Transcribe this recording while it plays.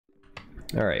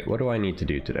Alright, what do I need to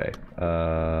do today?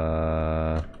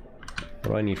 What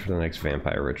do I need for the next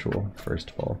vampire ritual,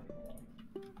 first of all?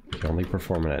 You can only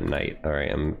perform it at night.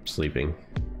 Alright, I'm sleeping.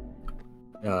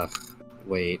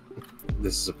 Wait.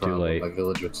 This is a problem. My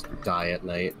villagers die at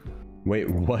night. Wait,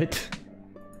 what?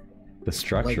 The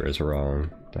structure is wrong.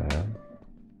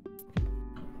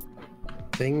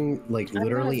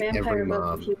 Literally every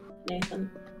mob. Nathan.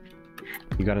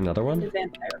 You got another one?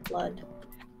 Vampire blood.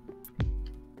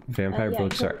 Vampire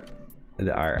books are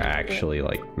actually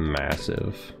like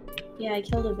massive. Yeah, I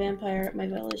killed a vampire at my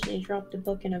village and he dropped a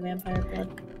book in a vampire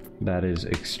blood. That is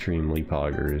extremely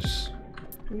poggers.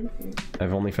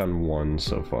 I've only found one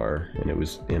so far, and it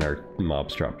was in our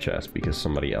mob's drop chest because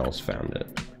somebody else found it.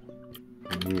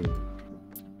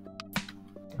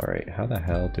 Alright, how the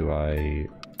hell do I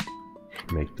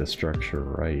make the structure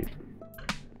right?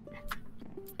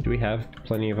 Do we have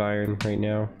plenty of iron right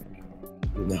now?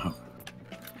 No.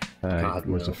 I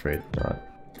was afraid not.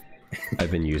 I've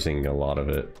been using a lot of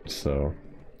it, so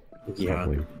yeah,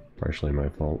 probably partially my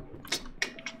fault.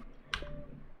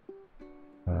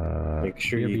 Make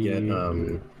sure you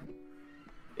get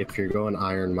if you're going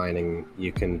iron mining,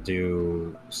 you can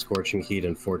do Scorching Heat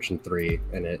and Fortune 3,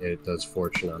 and it does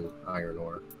fortune on iron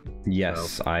ore.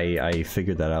 Yes, so. I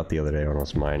figured that out the other day when I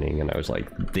was mining, and I was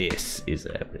like, this is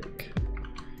epic.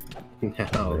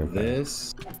 Now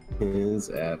this is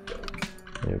epic.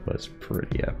 It was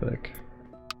pretty epic.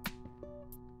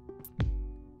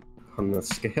 On the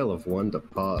scale of 1 to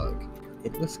Pog,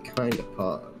 it was kind of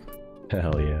Pog.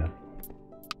 Hell yeah.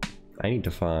 I need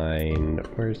to find...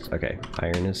 Okay,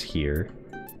 iron is here.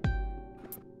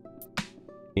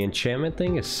 The enchantment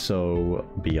thing is so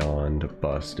beyond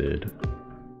busted.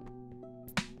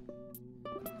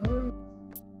 I don't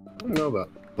know about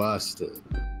busted.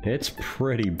 It's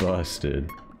pretty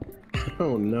busted. I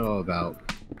don't know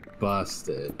about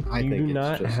busted. I think you do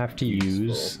not have to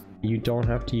use... You don't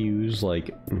have to use,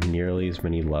 like, nearly as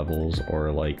many levels,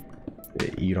 or, like,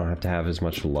 you don't have to have as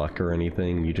much luck or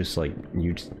anything. You just, like,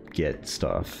 you just get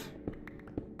stuff.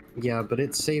 Yeah, but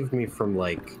it saved me from,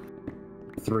 like,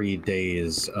 3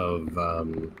 days of,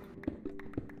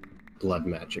 blood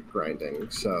magic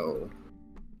grinding, so...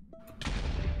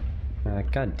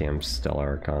 Goddamn Stellar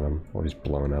Arcanum. Always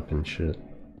blowing up and shit.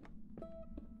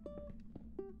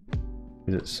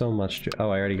 Is it so much to...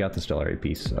 Oh, I already got the Stellar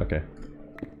piece. Okay.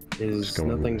 Is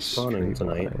nothing spawning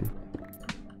tonight?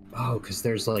 Oh, because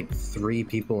there's like 3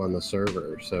 people on the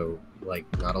server, so like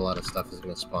not a lot of stuff is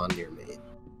gonna spawn near me.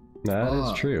 That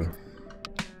is true.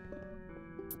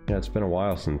 Yeah, it's been a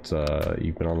while since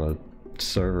you've been on the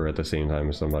server at the same time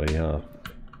as somebody, huh?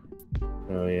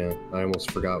 Oh yeah, I almost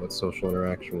forgot what social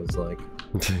interaction was like.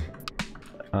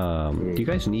 Do you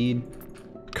guys need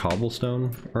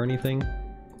cobblestone or anything?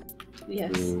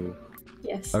 Yes.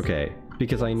 Yes. Okay,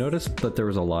 because I noticed that there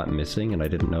was a lot missing, and I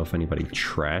didn't know if anybody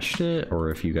trashed it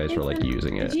or if you guys were like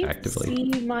using it actively. Did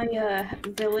you see my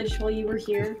village while you were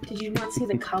here? Did you not see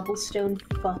the cobblestone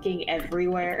fucking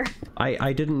everywhere?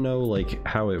 I didn't know like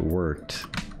how it worked.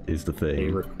 Is the thing. They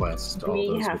request all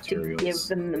those materials. We have to give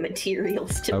them the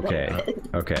materials to build it.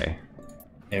 Okay.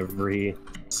 Every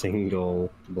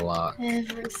single block.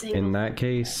 Every single. In that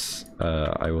case,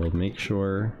 I will make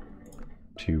sure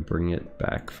to bring it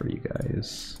back for you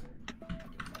guys.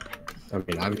 I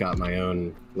mean, I've got my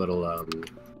own little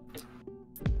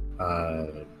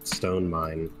stone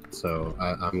mine, so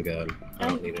I'm good. I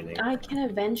don't need any. I can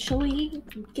eventually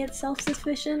get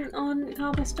self-sufficient on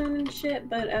cobblestone and shit,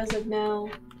 but as of now,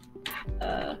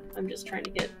 I'm just trying to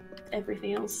get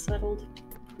everything else settled.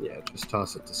 Yeah, just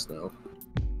toss it to snow.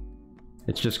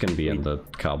 It's just gonna be in the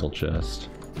cobble chest.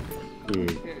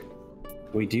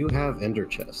 We do have ender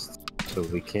chests, so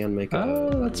we can make a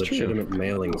legitimate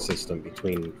mailing system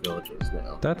between villages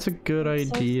now. That's a good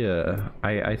idea.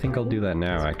 I think I'll do that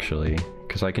now, actually,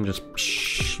 because I can just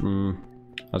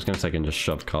I was gonna say I can just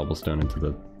shove cobblestone into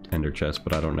the ender chest,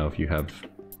 but I don't know if you have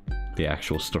the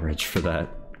actual storage for that,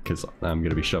 because I'm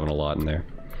gonna be shoving a lot in there.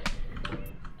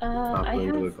 I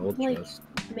have like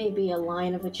maybe a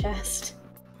line of a chest.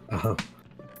 Oh.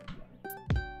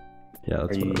 Yeah,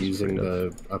 that's Are you what I was using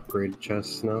the upgrade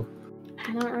chests now?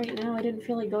 Not right now. I didn't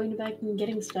feel like going back and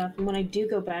getting stuff, and when I do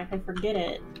go back, I forget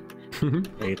it.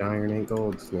 8 iron, 8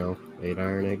 gold, Snow. 8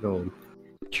 iron, 8 gold.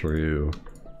 True.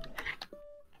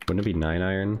 Wouldn't it be 9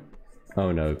 iron?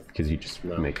 Oh no, because you just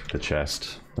make the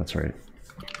chest. That's right.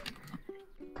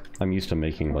 I'm used to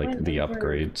making like the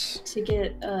upgrades. To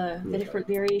get the different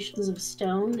variations of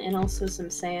stone and also some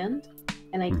sand,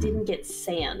 and I didn't get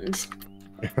sand.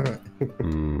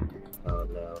 Oh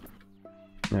no.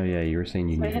 Oh yeah, you were saying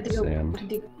you needed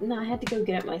sand. No, I had to go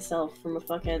get it myself from a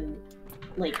fucking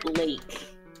like lake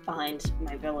behind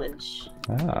my village.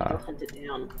 Ah. I'll hunt it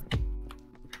down.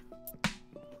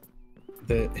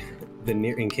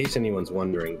 In case anyone's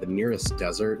wondering, the nearest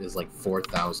desert is like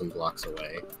 4,000 blocks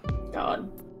away.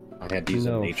 God. I had to use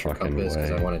a nature compass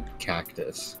because I wanted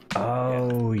cactus.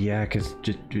 Oh yeah, because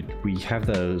we have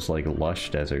those like lush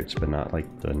deserts, but not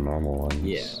like the normal ones.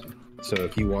 Yeah. So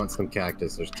if you want some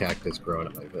cactus, there's cactus growing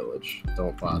at my village.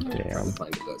 Don't bother. Damn.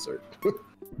 Find a desert.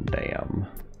 Damn.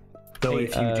 So Hey,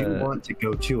 if you do want to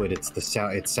go to it, it's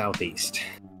it's southeast.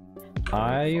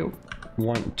 I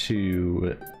want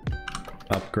to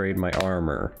upgrade my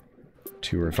armor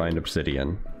to refined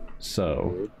obsidian.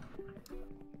 So,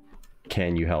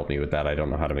 can you help me with that? I don't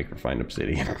know how to make refined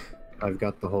obsidian. I've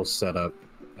got the whole setup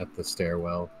at the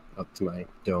stairwell up to my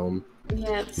dome.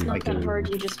 Yeah, it's not that hard.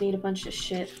 You just need a bunch of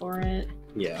shit for it.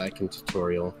 Yeah, I can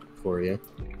tutorial for you.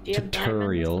 Do you have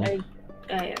Tutorial.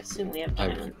 I assume we have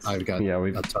diamonds. I've got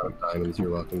a ton of diamonds.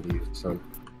 You're welcome to use some.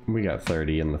 We got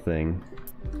 30 in the thing.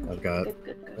 I've got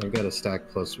a stack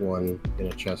plus 1 in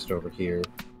a chest over here.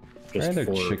 Why are there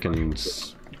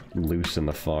chickens loose in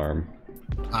the farm?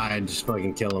 I just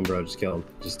fucking kill them, bro. Just kill them.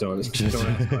 Just don't ask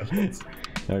questions.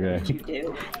 Okay. What did you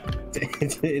do?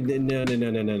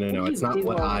 No. It's not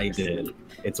what I did.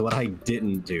 It's what I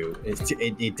didn't do.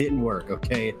 It didn't work,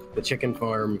 okay? The chicken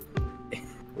farm,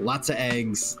 lots of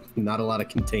eggs, not a lot of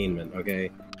containment, okay?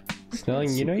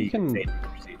 Snelling, you know you can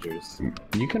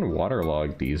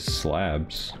waterlog these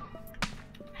slabs.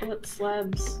 What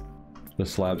slabs? The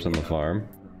slabs on the farm.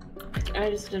 I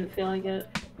just didn't feel like it.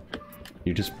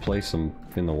 You just place them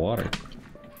in the water.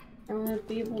 I want to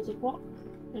be able to walk.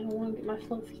 I don't want to get my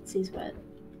flow feetsies wet.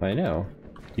 I know.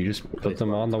 You just put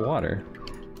them on the water.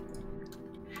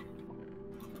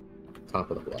 Top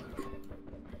of the block.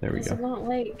 There we go. It's not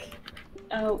like...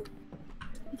 Oh.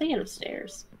 I'm thinking of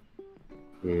stairs.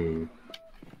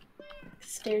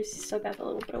 Stairs, you still got a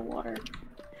little bit of water.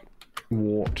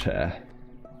 Water.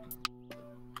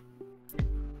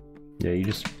 Yeah, you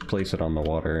just place it on the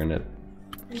water and it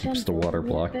keeps the water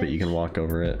blocked, but you can walk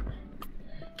over it.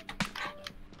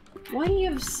 Why do you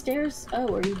have stairs?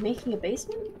 Oh, are you making a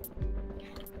basement?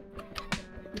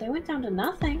 They went down to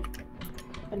nothing.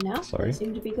 But now they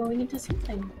seem to be going into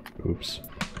something. Oops.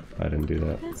 I didn't do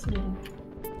that. Fascinating.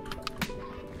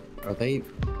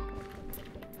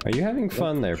 Are you having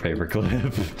fun there,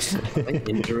 Paperclip? Are they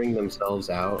injuring themselves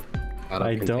out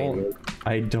of containment?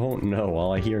 I don't know.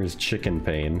 All I hear is chicken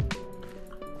pain.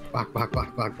 Bok.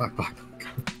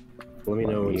 Let me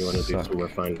know when you want to do some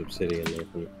refined obsidian,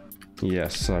 Nathan.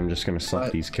 Yes, I'm just gonna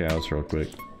suck these cows real quick.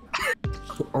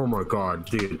 Oh my god,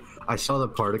 dude. I saw the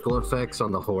particle effects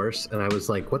on the horse, and I was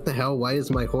like, what the hell? Why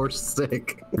is my horse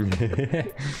sick?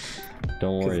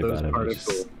 Don't worry about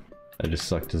it. I just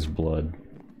sucked his blood.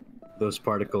 Those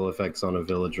particle effects on a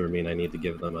villager mean I need to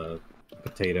give them a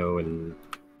potato and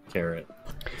carrot.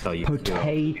 Tell you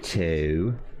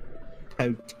Potato?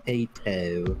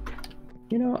 Potato.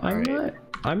 You know,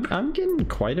 I'm getting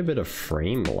quite a bit of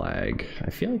frame lag.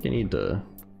 I feel like I need to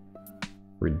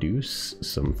reduce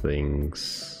some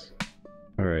things.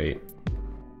 Alright.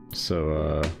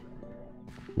 So,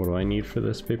 what do I need for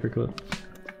this paperclip?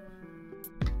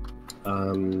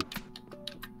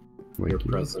 Your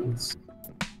presence.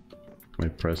 My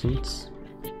presence?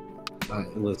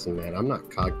 Listen, man, I'm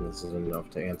not cognizant enough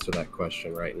to answer that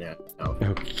question right now.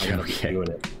 Okay. I gotta be doing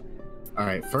it.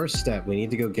 Alright, first step, we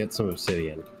need to go get some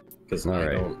obsidian. Because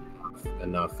I don't have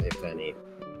enough, if any.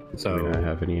 So, do we not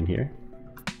have any in here?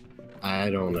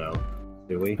 I don't know.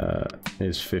 Do we?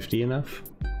 Is 50 enough?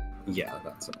 Yeah,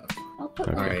 that's enough.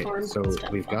 Okay. Alright, so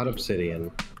we've got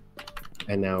obsidian.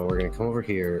 And now we're gonna come over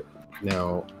here.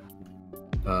 Now,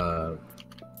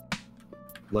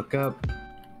 look up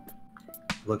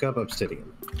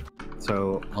obsidian.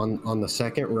 So on the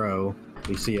second row,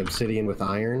 you see obsidian with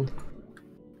iron.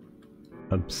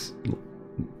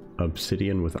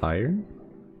 Obsidian with iron?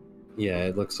 Yeah,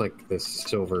 it looks like this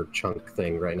silver chunk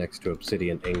thing right next to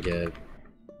obsidian ingot.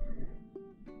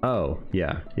 Oh,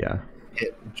 yeah.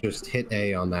 Just hit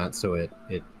A on that so it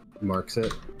marks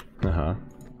it. Uh-huh.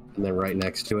 And then right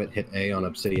next to it, hit A on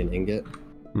obsidian ingot.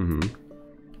 Mm-hmm.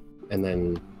 And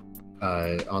then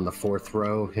on the fourth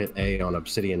row, hit A on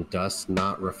obsidian dust,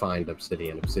 not refined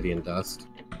obsidian, obsidian dust.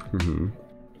 Mm-hmm.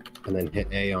 And then hit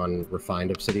A on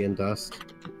refined obsidian dust.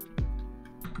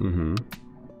 Mm-hmm.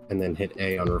 And then hit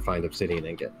A on refined obsidian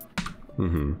ingot.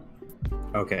 Mm-hmm.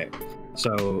 Okay,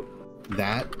 so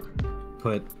that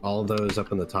put all those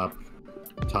up in the top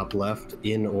left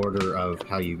in order of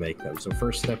how you make them. So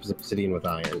first step is obsidian with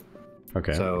iron.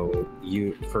 Okay. So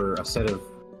for a set of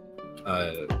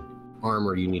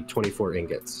armor, you need 24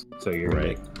 ingots. So you're gonna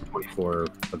make 24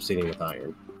 obsidian with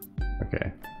iron.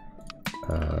 Okay.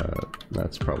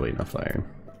 That's probably enough iron.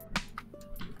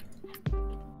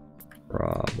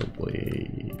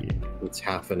 Probably. It's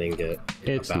half an ingot.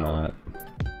 It's not.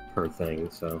 Per thing,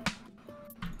 so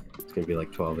it's gonna be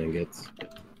like 12 ingots.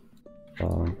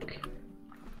 Bonk.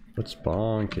 What's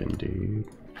bonking, dude?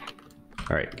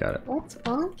 Alright, got it. What's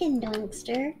bonking,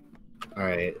 Dunkster?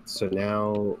 Alright, so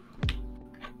now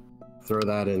throw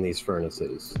that in these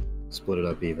furnaces. Split it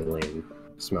up evenly and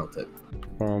smelt it.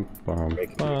 Bum, bum,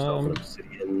 Making yourself an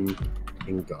obsidian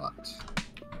ingot.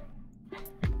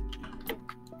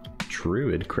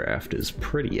 Druidcraft is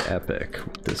pretty epic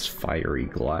with this fiery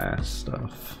glass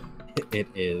stuff. It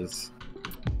is.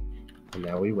 And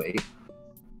now we wait.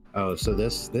 Oh, so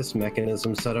this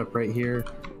mechanism setup right here,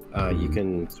 you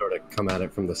can sort of come at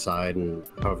it from the side and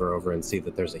hover over and see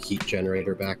that there's a heat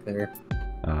generator back there.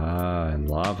 Ah, and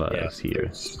lava is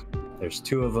here. There's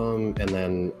two of them, and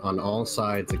then on all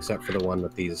sides except for the one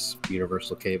that these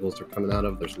universal cables are coming out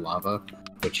of, there's lava,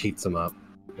 which heats them up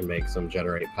and makes them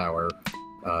generate power.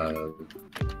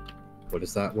 What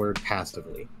is that word?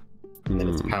 Passively. And then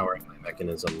it's powering my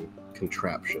mechanism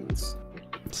contraptions.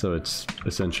 So it's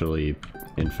essentially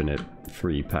infinite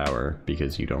free power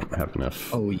because you don't have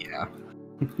enough. Oh yeah.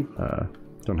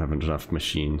 Don't have enough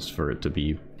machines for it to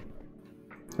be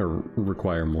or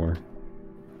require more.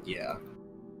 Yeah.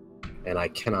 And I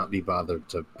cannot be bothered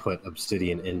to put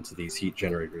obsidian into these heat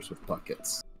generators with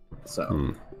buckets.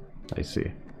 So. I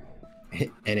see.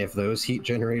 And if those heat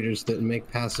generators didn't make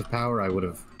passive power, I would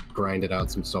have grinded out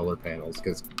some solar panels,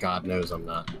 because God knows I'm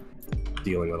not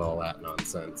dealing with all that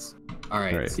nonsense.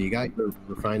 Alright, so you got your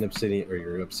refined obsidian, or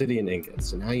your obsidian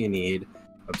ingots, so now you need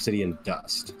obsidian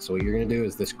dust. So what you're going to do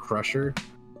is this crusher,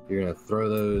 you're going to throw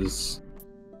those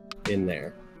in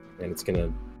there, and it's going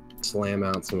to slam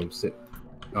out some obsidian.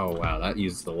 Oh wow, that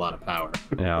uses a lot of power.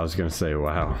 Yeah, I was going to say,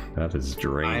 wow, that is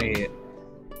draining.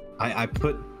 I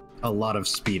put a lot of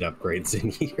speed upgrades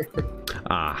in here.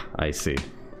 Ah, I see.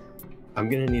 I'm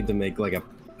gonna need to make like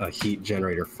a heat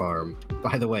generator farm.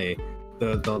 By the way,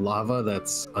 the lava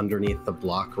that's underneath the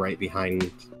block right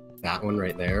behind that one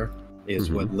right there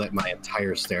is what lit my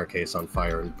entire staircase on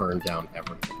fire and burned down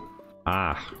everything.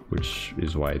 Ah, which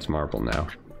is why it's marble now.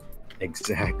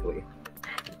 Exactly.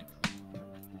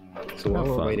 So while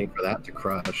we're waiting for that to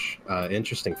crush,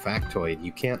 interesting factoid,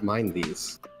 you can't mine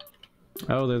these.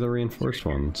 Oh, they're the reinforced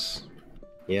ones.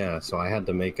 Yeah, so I had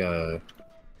to make a...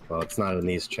 Well, it's not in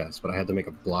these chests, but I had to make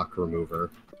a block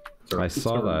remover. I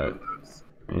saw that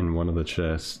in one of the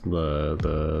chests,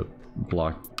 the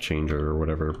block changer or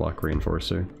whatever, block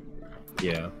reinforcer.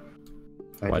 Yeah.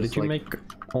 Why did you make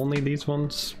only these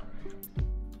ones?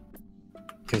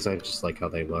 Because I just like how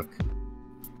they look.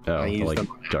 Oh, I use like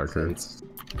them darker.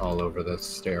 all over this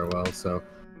stairwell, so...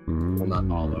 Well, not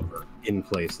all over. In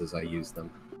places I use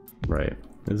them. Right.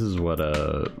 This is what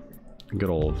good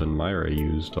old Vinmyra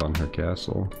used on her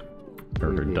castle.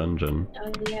 Or her dungeon.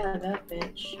 Oh yeah, that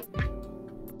bitch.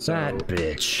 So, that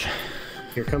bitch.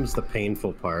 Here comes the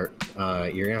painful part.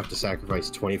 You're gonna have to sacrifice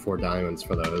 24 diamonds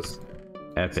for those.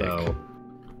 Epic. So,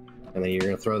 and then you're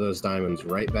gonna throw those diamonds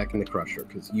right back in the crusher,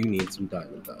 because you need some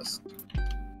diamond dust.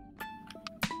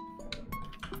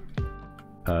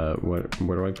 Where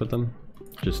do I put them?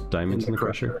 Just diamonds in the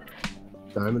crusher?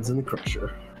 Diamonds in the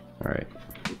crusher. Alright.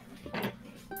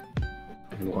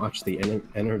 And watch the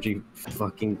energy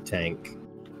fucking tank.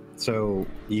 So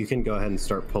you can go ahead and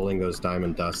start pulling those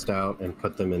diamond dust out and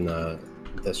put them in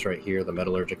this right here, the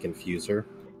metallurgic infuser.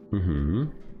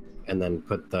 And then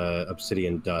put the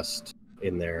obsidian dust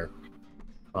in there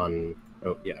on...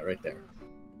 Oh, yeah, right there.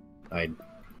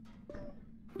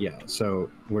 Yeah,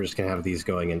 so we're just gonna have these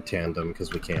going in tandem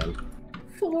because we can.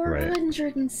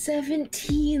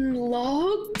 417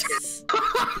 logs?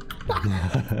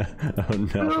 Oh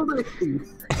no.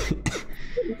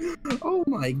 Oh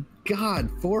my god,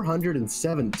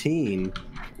 417.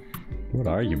 What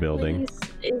are you building? This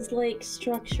is like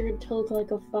structured to look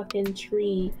like a fucking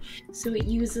tree, so it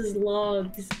uses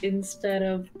logs instead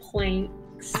of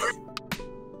planks.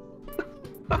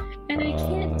 And I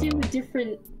can't do a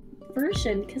different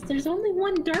version because there's only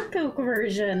one dark oak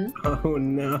version. Oh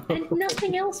no. And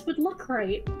nothing else would look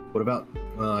right. What about,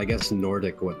 well, I guess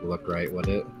Nordic wouldn't look right, would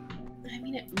it? I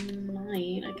mean, it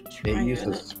might. I could try It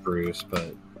uses it. spruce,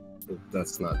 but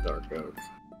that's not dark oak.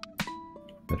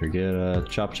 Better get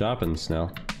chopping,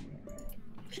 Snell.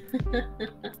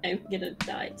 I'm gonna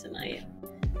die tonight.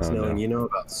 Oh, Snelling, no. you know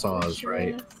about saws,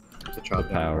 right? To chop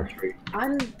down a tree.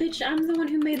 I'm the one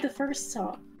who made the first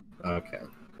saw. Okay.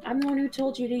 I'm the one who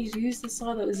told you to use the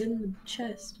saw that was in the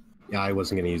chest. Yeah, I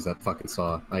wasn't gonna use that fucking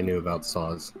saw. I knew about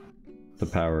saws. The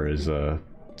power is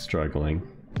struggling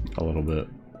a little bit.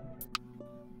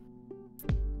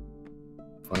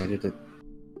 Why did it?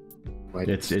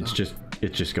 It's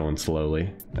just going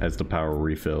slowly. As the power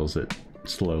refills, it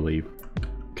slowly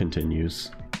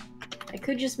continues. I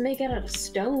could just make it out of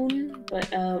stone,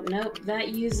 but nope, that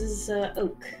uses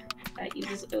oak. That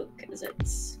uses oak as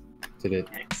its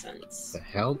accents. The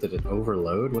hell? Did it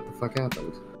overload? What the fuck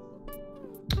happened?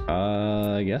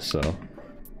 I guess so.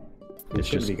 It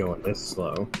shouldn't be going this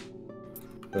slow.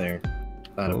 There.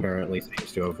 That apparently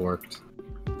seems to have worked.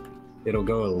 It'll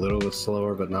go a little bit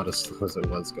slower, but not as slow as it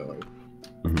was going.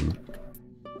 Mm-hmm.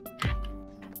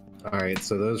 Alright,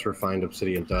 so those refined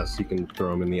obsidian dust, you can throw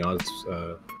them in the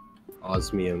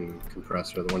osmium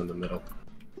compressor, the one in the middle.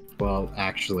 Well,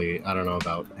 actually, I don't know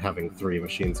about having 3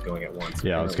 machines going at once.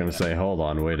 Yeah, I was gonna say, hold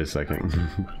on, wait a second.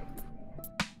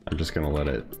 I'm just gonna let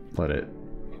it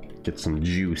get some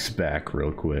juice back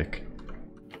real quick.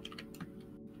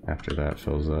 After that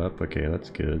fills up, okay, that's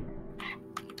good.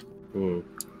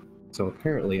 So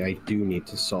apparently I do need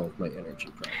to solve my energy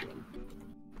problem.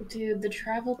 Dude, the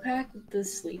travel pack with the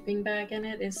sleeping bag in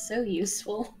it is so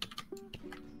useful.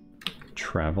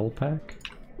 Travel pack?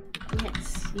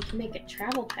 Yes, you can make a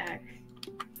travel pack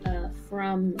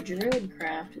from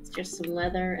Druidcraft. It's just some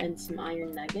leather and some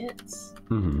iron nuggets.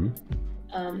 Mm-hmm.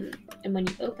 And when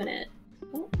you open it,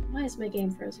 oh, why is my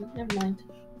game frozen? Never mind,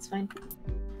 it's fine.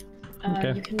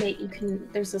 Okay.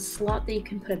 There's a slot that you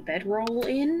can put a bedroll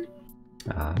in.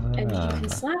 And you can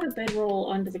slap a bedroll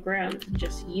onto the ground and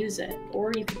just use it,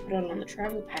 or you can put it on the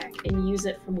travel pack and use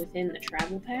it from within the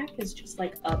travel pack as just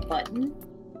like a button.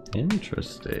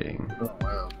 Interesting. Oh,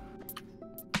 wow.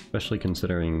 Especially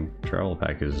considering travel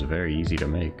pack is very easy to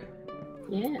make.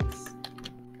 Yes.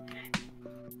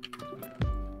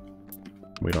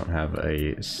 We don't have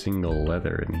a single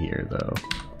leather in here though.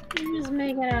 You just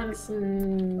make it out of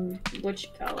some,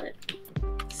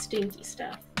 stinky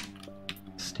stuff.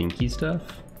 Stinky stuff?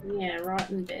 Yeah,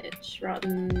 rotten bitch.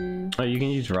 Rotten... Oh, you can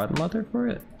use rotten leather for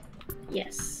it?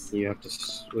 Yes. You have to,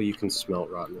 well, you can smelt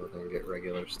rotten leather and get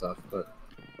regular stuff, but...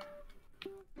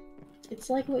 It's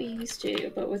like what you used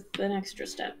to, but with an extra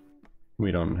step.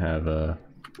 We don't have a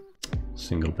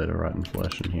single bit of rotten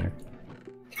flesh in here.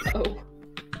 Oh.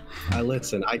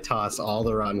 Listen, I toss all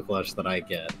the rotten flesh that I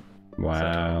get.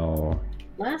 Wow. So,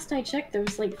 last I checked, there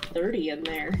was like 30 in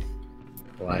there.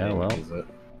 Well, I didn't use it.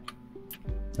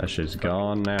 That shit's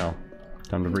gone now.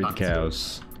 Time to breed the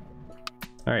cows.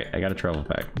 Alright, I got a travel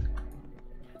pack.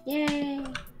 Yay!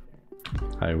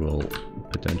 I will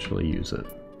potentially use it.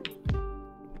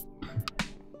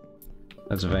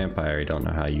 As a vampire, I don't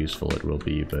know how useful it will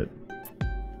be, but...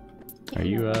 Are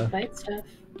you, fight stuff.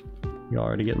 You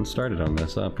already getting started on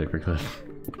this, huh, Paperclip?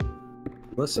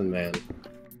 Listen, man.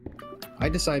 I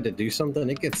decide to do something,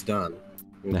 it gets done.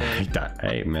 Okay?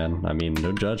 Hey, man, I mean,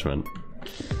 no judgment.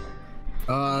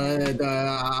 I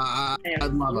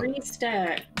have 3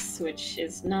 stacks, which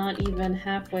is not even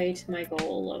halfway to my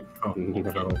goal of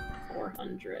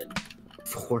 400.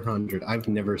 400. I've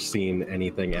never seen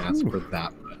anything ask for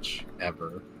that much,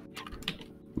 ever.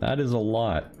 That is a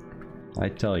lot, I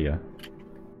tell you.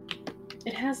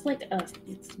 It has like I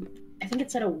think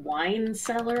it's at a wine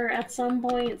cellar at some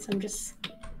point, so I'm just...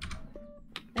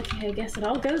 Okay, I guess it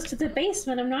all goes to the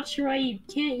basement. I'm not sure why you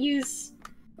can't use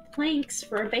planks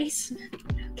for a basement.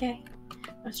 Okay.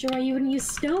 Not sure why you wouldn't use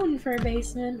stone for a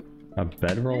basement. A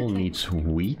bedroll needs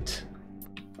wheat?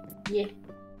 Yeah.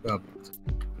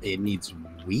 It needs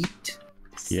wheat?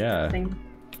 Yeah. Something.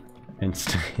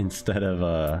 Instead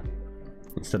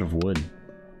of wood.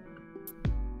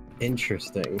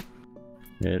 Interesting.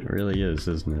 It really is,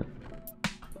 isn't it?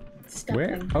 Stuffing.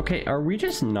 Where? Okay, are we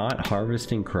just not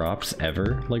harvesting crops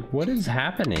ever? Like, what is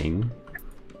happening?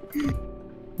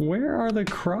 Where are the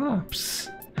crops?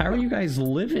 How are you guys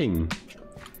living?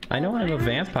 I know I'm a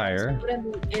vampire.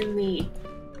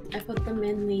 I put them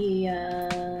in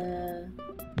the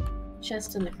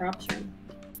chest in the crops room.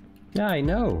 Yeah, I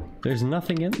know. There's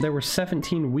nothing in. There were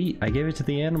 17 wheat. I gave it to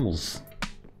the animals.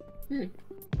 Wait,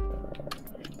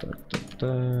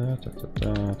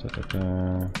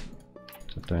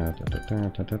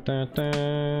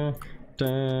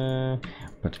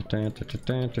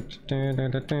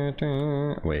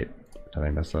 did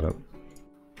I mess that up?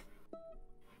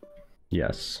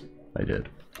 Yes, I did.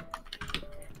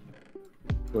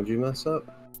 What'd you mess up?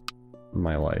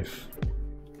 My life.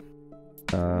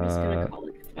 I'm just gonna call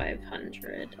it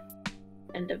 500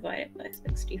 and divide it by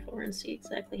 64 and see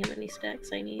exactly how many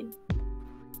stacks I need.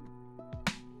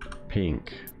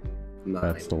 Pink. 9.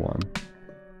 That's the one.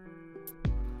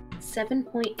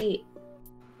 7.8.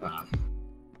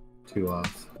 2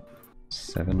 off.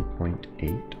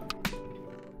 7.8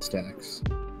 stacks.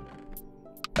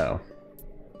 Oh.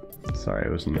 Sorry, I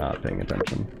was not paying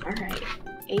attention. Alright.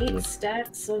 8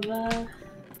 stacks of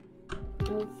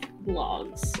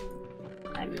logs.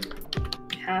 I'm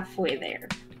halfway there.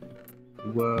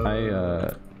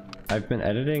 Whoa. I've been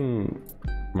editing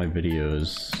my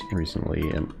videos recently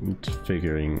and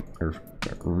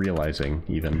realizing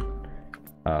even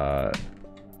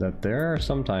that there are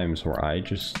some times where I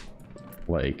just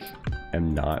like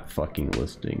am not fucking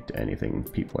listening to anything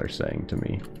people are saying to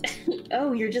me.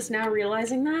 Oh, you're just now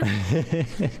realizing that?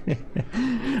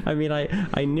 I mean,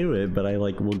 I knew it, but I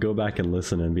like will go back and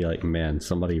listen and be like, man,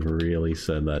 somebody really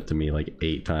said that to me like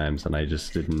 8 times and I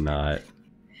just did not.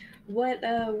 What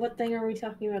thing are we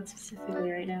talking about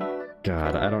specifically right now?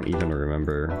 God, I don't even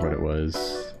remember what it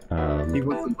was. He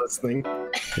wasn't listening.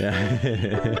 Yeah.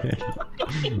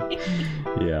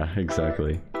 Yeah,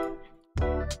 exactly.